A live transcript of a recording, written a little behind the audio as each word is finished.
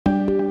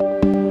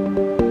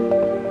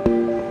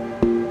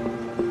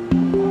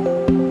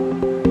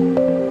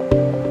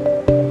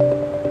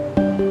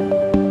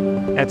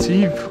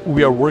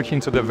we are working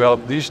to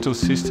develop digital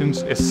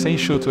systems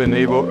essential to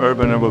enable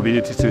urban air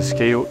mobility to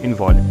scale in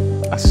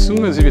volume. As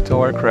soon as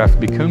eVTOL aircraft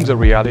becomes a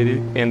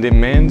reality and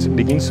demand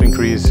begins to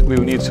increase, we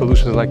will need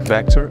solutions like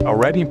Vector,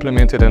 already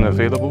implemented and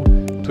available,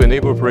 to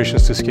enable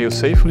operations to scale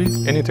safely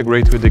and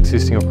integrate with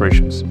existing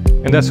operations.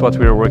 And that's what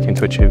we are working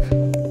to achieve.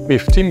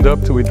 We've teamed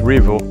up with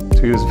Revo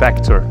to use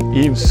Vector,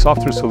 Eve's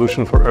software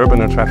solution for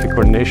urban air traffic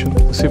coordination,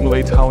 to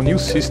simulate how new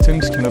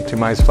systems can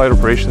optimize flight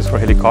operations for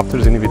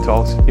helicopters and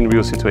eVTOLs in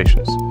real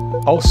situations.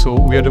 Also,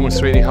 we are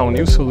demonstrating how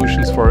new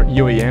solutions for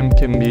UAM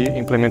can be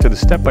implemented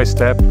step by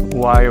step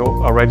while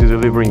already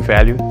delivering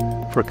value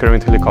for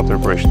current helicopter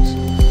operations.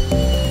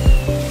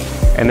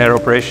 An air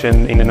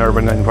operation in an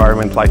urban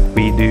environment like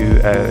we do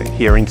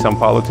here in São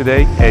Paulo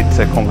today, it's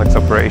a complex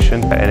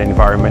operation, an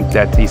environment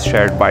that is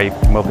shared by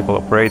multiple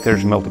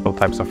operators, multiple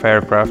types of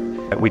aircraft,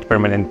 with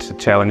permanent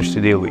challenge to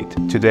deal with.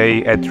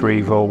 Today at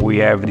Revo we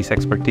have this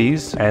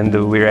expertise and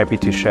we're happy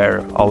to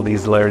share all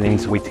these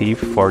learnings with Eve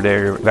for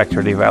their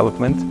vector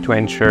development to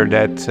ensure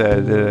that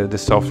the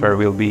software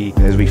will be,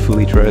 as we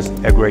fully trust,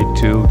 a great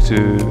tool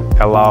to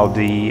allow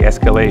the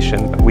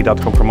escalation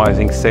without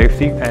compromising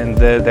safety and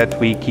that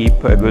we keep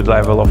a good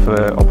level of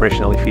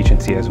operational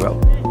efficiency as well.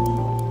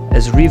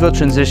 As Revo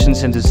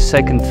transitions into the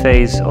second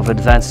phase of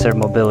advanced air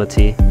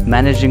mobility,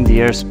 managing the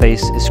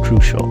airspace is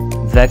crucial.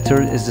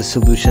 Vector is the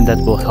solution that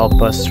will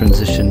help us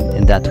transition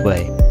in that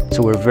way.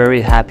 So we're very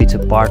happy to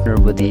partner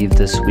with Eve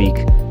this week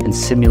in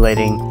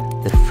simulating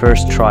the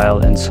first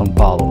trial in São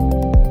Paulo.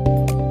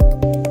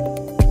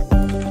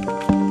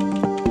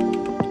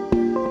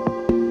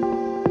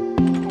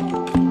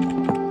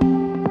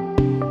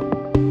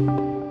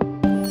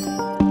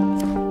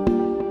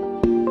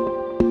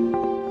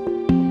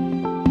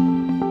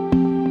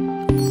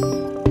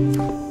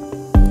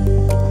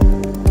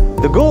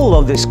 The goal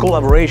of this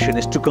collaboration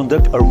is to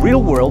conduct a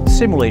real-world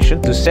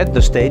simulation to set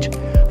the stage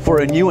for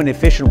a new and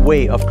efficient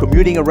way of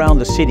commuting around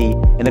the city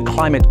in a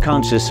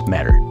climate-conscious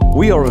manner.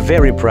 We are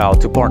very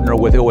proud to partner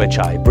with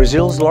OHI,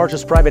 Brazil's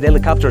largest private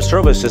helicopter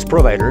services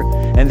provider,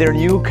 and their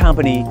new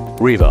company,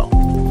 Revo.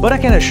 But I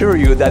can assure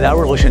you that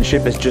our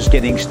relationship is just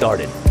getting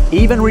started.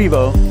 Eve and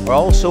Revo are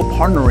also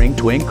partnering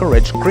to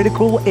encourage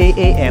critical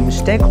AAM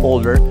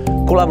stakeholder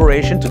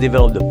collaboration to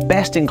develop the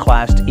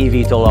best-in-class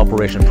eVTOL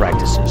operation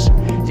practices,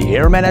 the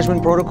air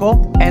management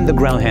protocol, and the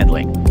ground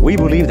handling. We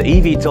believe the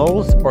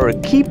eVTOLs are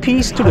a key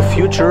piece to the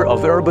future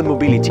of urban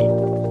mobility,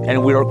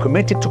 and we are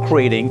committed to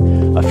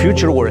creating a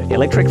future where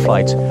electric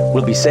flights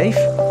will be safe,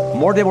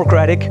 more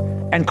democratic,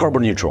 and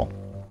carbon neutral.